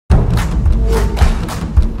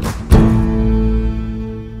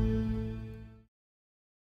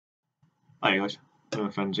Hey guys,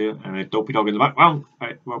 Fenns here, and a dopey dog in the background.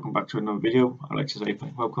 Right, welcome back to another video. I'd like to say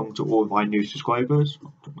welcome to all my new subscribers.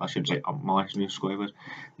 I shouldn't say my new subscribers,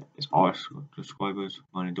 it's our subscribers,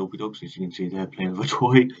 mine and dopey dogs. As you can see, they're playing with a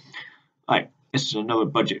toy. Right, this is another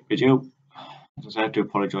budget video. As I have to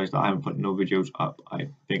apologise that I haven't put no videos up, I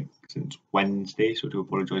think, since Wednesday, so I do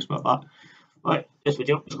apologise about that. Right, this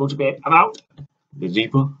video is going to be about the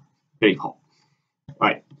zebra billy pot.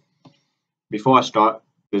 Right, before I start,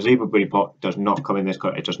 the zebra billy pot does not come in this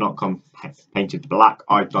colour. It does not come painted black.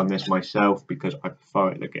 I've done this myself because I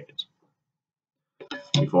prefer it like it is.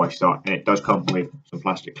 Before I start, and it does come with some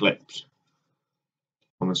plastic clips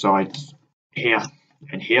on the sides here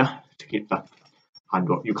and here to keep the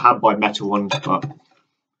handle. You can buy metal ones, but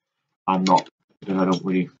I'm not, because I don't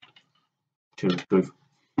really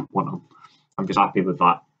want them. I'm just happy with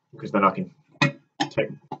that because then I can take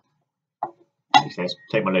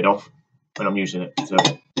my lid off when I'm using it. So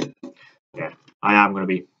yeah, I am going to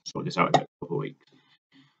be sorting this out in a couple of weeks.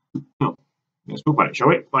 So let's talk about it, shall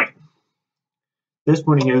we? Right, this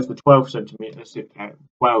one here is the 12 centimeter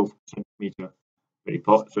billy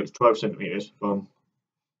pot, so it's 12 centimeters from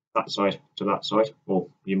that side to that side, or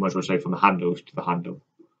you might as well say from the handles to the handle.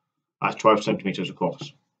 That's 12 centimeters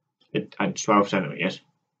across, and 12 centimeters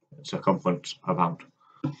circumference around.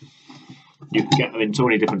 You can get them in so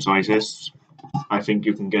many different sizes. I think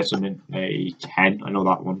you can get them in a 10. I know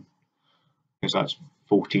that one, because that's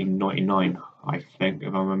 $14.99. I think,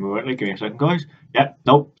 if I remember rightly. Give me a second, guys. Yep,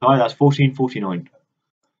 nope, sorry, that's $14.49.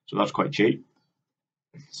 So that's quite cheap.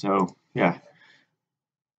 So yeah,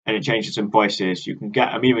 and it changes in prices. You can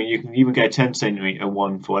get, you can even get a 10 centimeter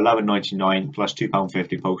one for $11.99 plus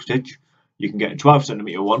 £2.50 postage. You can get a 12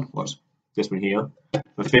 centimeter one, what's this one here,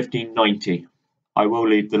 for $15.90. I will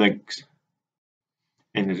leave the links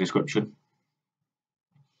in the description.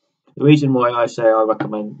 The reason why I say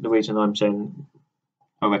the reason I'm saying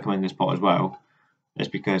I recommend this pot as well is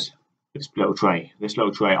because this little tray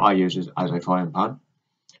I use as a frying pan.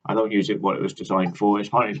 I don't use it what it was designed for. It's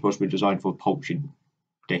apparently supposed to be designed for a poaching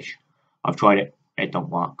dish. I've tried it, it don't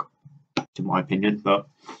work, in my opinion, but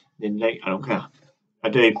I don't care. I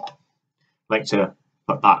do like to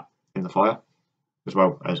put that in the fire as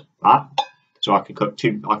well as that, so I can cook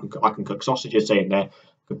I can cook sausages in there. I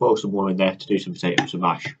can boil some more in there to do some potatoes and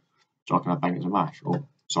mash, so I can have bangers and mash, or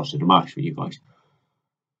sausage and mash for you guys.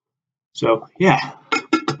 So yeah,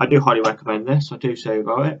 I do highly recommend this. I do say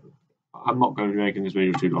about it. I'm not going to be making this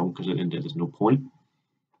video too long because there's no point.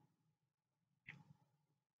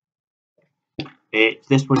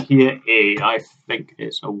 This one here I think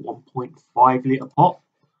it's a 1.5 litre pot.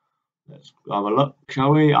 Let's have a look,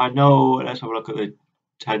 shall we? Let's have a look at the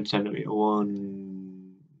 10 centimetre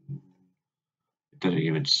one. It doesn't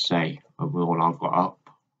even say of all I've got up.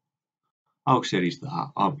 How silly is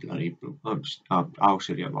that? How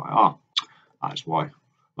silly am I? Ah, that's why.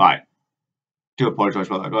 Right. Do apologise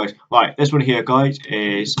about that, guys. Right, this one here, guys,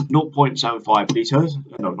 is 0.75 litres.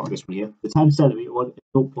 No, not this one here. The 10 centimetre one is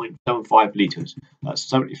 0.75 litres. That's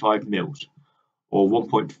 75 mils, or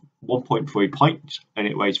 1.3 pints, and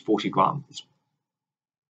it weighs 40 grams.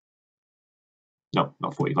 No,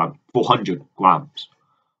 not 40 grams, 400 grams.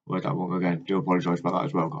 Where's that one again? Do apologise about that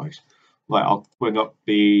as well, guys. Right, I'll bring up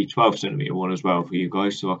the 12 centimetre one as well for you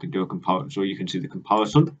guys, so I can do a comparison, so you can see the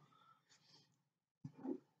comparison.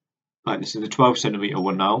 Right, this is the 12 centimetre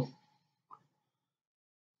one now.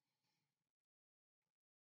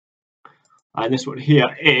 And this one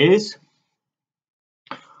here it's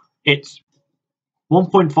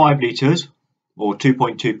 1.5 litres, or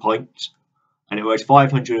 2.2 pints, and it weighs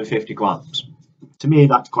 550 grams. To me,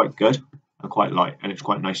 that's quite good and quite light, and it's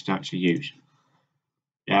quite nice to actually use.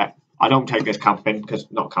 Yeah, I don't take this camping, because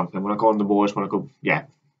not camping, when I go on the moors, when I go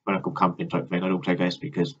camping type thing, I don't take this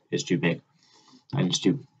because it's too big and it's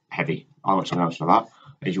too heavy. I've got something else for that,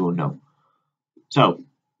 as you all know. So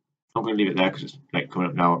I'm going to leave it there because it's like coming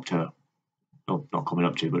up now up to, no, not coming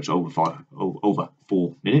up to, but it's over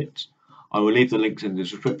 4 minutes. I will leave the links in the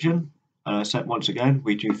description. Once again,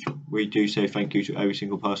 we do say thank you to every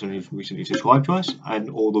single person who's recently subscribed to us, and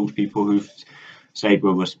all those people who've stayed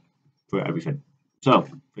with us for everything. So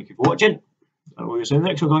thank you for watching, and we'll see you in the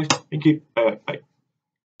next one, guys. Thank you. Bye.